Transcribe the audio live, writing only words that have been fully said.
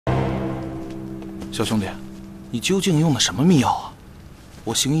小兄弟，你究竟用的什么秘药啊？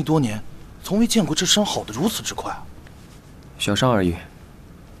我行医多年，从未见过这伤好的如此之快啊！小伤而已。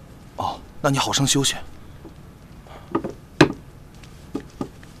哦，那你好生休息。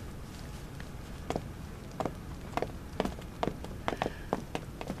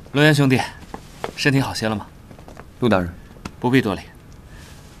龙岩兄弟，身体好些了吗？陆大人，不必多礼。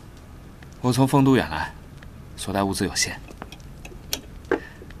我从丰都远来，所带物资有限。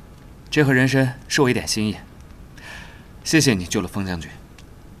这盒人参是我一点心意，谢谢你救了风将军。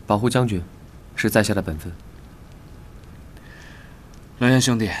保护将军，是在下的本分。龙岩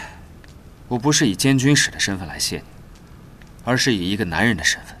兄弟，我不是以监军使的身份来谢你，而是以一个男人的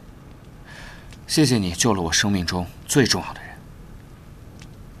身份。谢谢你救了我生命中最重要的人。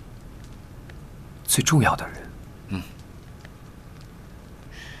最重要的人。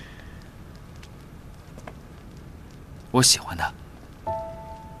我喜欢他，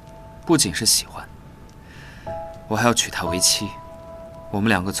不仅是喜欢，我还要娶她为妻。我们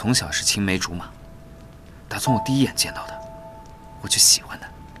两个从小是青梅竹马，打从我第一眼见到她，我就喜欢她。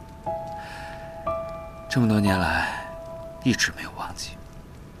这么多年来，一直没有忘记。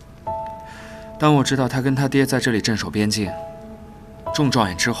当我知道他跟他爹在这里镇守边境，中状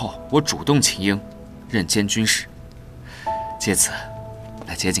元之后，我主动请缨，任监军使，借此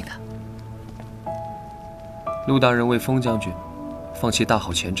来接近他。陆大人为风将军放弃大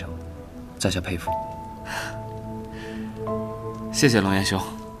好前程，在下佩服。谢谢龙岩兄。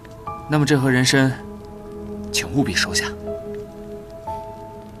那么这盒人参，请务必收下。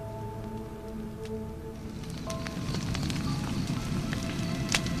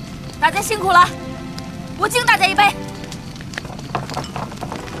大家辛苦了，我敬大家一杯。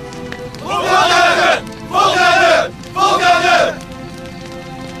风将军，风将军，风将军！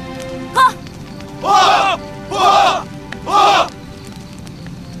喝！喝！喝！喝！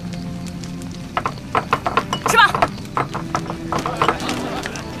吃吧。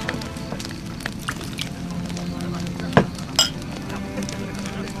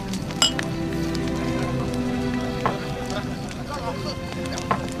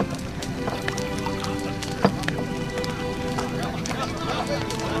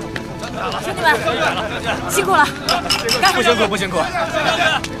兄弟们，辛苦了，干！不辛苦，不辛苦。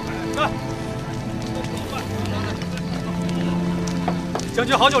将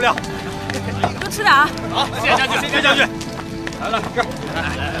军好酒量，多吃点啊！好，谢谢将军，谢谢将军。来了，这儿，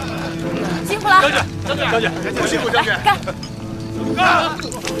辛苦了，将军，不辛苦，将军，干！干！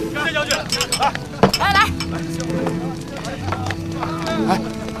谢谢将军，来来，哎，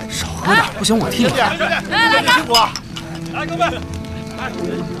少喝点，不行我替你。来干！辛苦啊！来，各位，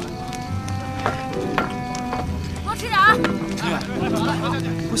多吃点啊！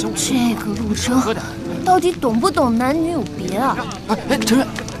不行，这个陆征到底懂不懂男女有别啊？哎，陈月，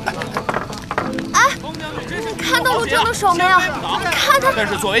哎，你看到陆征的手没有？你看他。但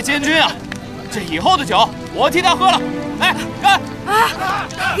是作为监军啊，这以后的酒我替他喝了。来，干！哎，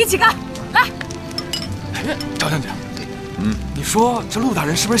一起干！来，赵将军，你说这陆大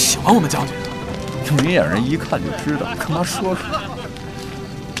人是不是喜欢我们将军？明眼人一看就知道，干嘛说出来？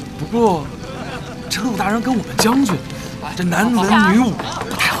不过，这陆大人跟我们将军，这男文女武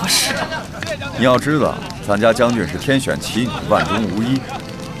不太合适。你要知道，咱家将军是天选奇女，万中无一，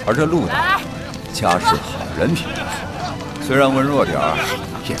而这陆大人家世好，人品也好，虽然文弱点儿，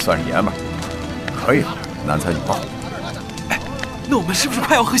也算是爷们儿，可以了，男才女貌。哎，那我们是不是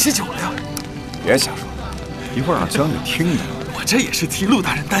快要喝喜酒了呀？别瞎说，一会儿让将军听着。我这也是替陆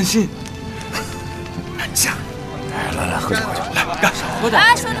大人担心。人家，来，喝酒，来干！少喝点。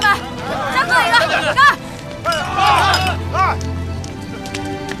来，兄弟们，再喝一个，干！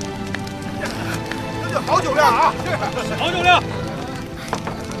这好酒量啊！好酒量！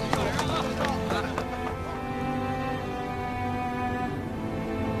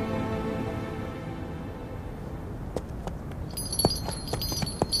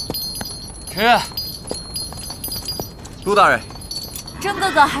陈月，陆大人，征哥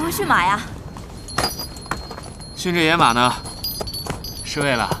哥还会驯马呀？训这野马呢，是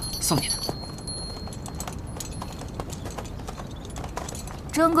为了送你的。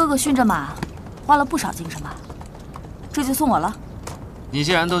征哥哥驯着马，花了不少精神吧？这就送我了。你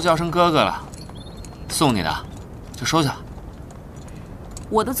既然都叫声哥哥了，送你的就收下。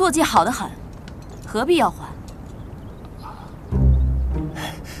我的坐骑好得很，何必要还？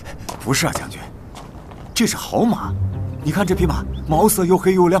不是啊，将军，这是好马，你看这匹马毛色又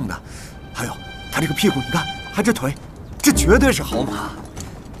黑又亮的，还有它这个屁股，你看，还这腿，这绝对是好马。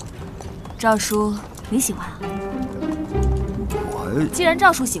赵叔，你喜欢啊？我既然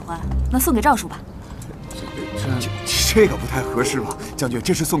赵叔喜欢，那送给赵叔吧。这个不太合适吧，将军，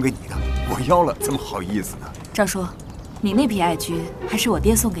这是送给你的。我要了，怎么好意思呢？赵叔，你那匹爱驹还是我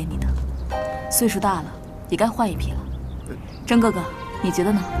爹送给你的，岁数大了，也该换一匹了。征哥哥，你觉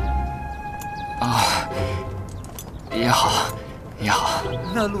得呢？啊，也好，也好。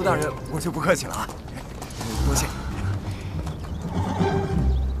那陆大人，我就不客气了啊，多谢。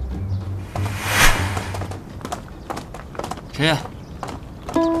陈烨，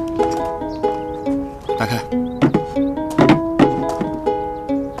打开。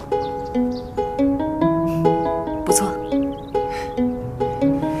不错。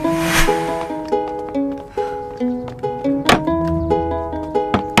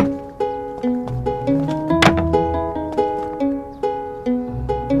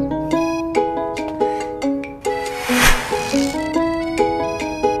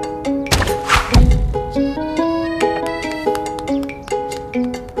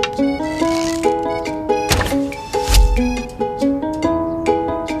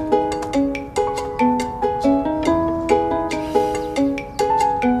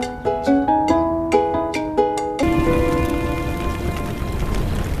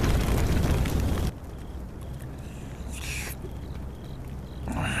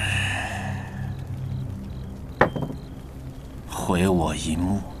毁我一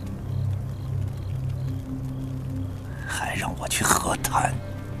幕，还让我去和谈。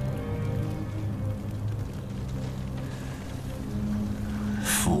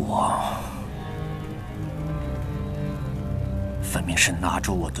父王分明是拿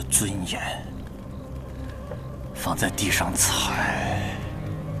住我的尊严，放在地上踩，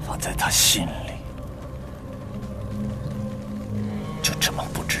放在他心里，就这么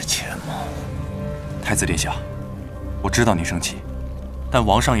不值钱吗？太子殿下，我知道您生气，但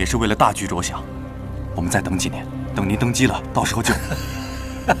王上也是为了大局着想。我们再等几年，等您登基了，到时候就……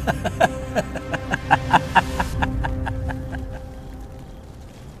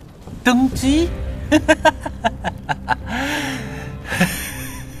登基？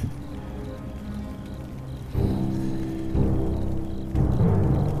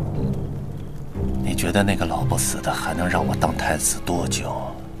你觉得那个老不死的还能让我当太子多久？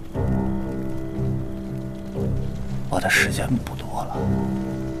我的时间不多了，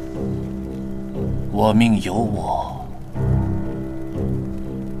我命由我，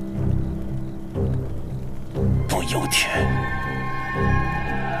不由天。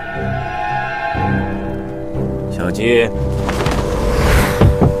小鸡，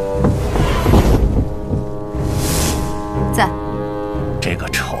在。这个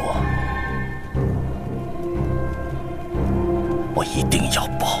仇，我一定要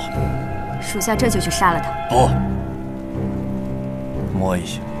报。属下这就去杀了他。不。摸一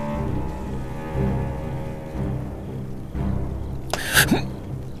下，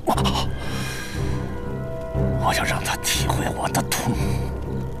我要让他体会我的痛，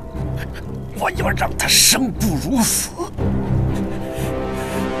我要让他生不如死。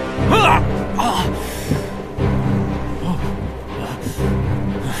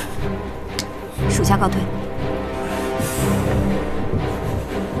属下告退。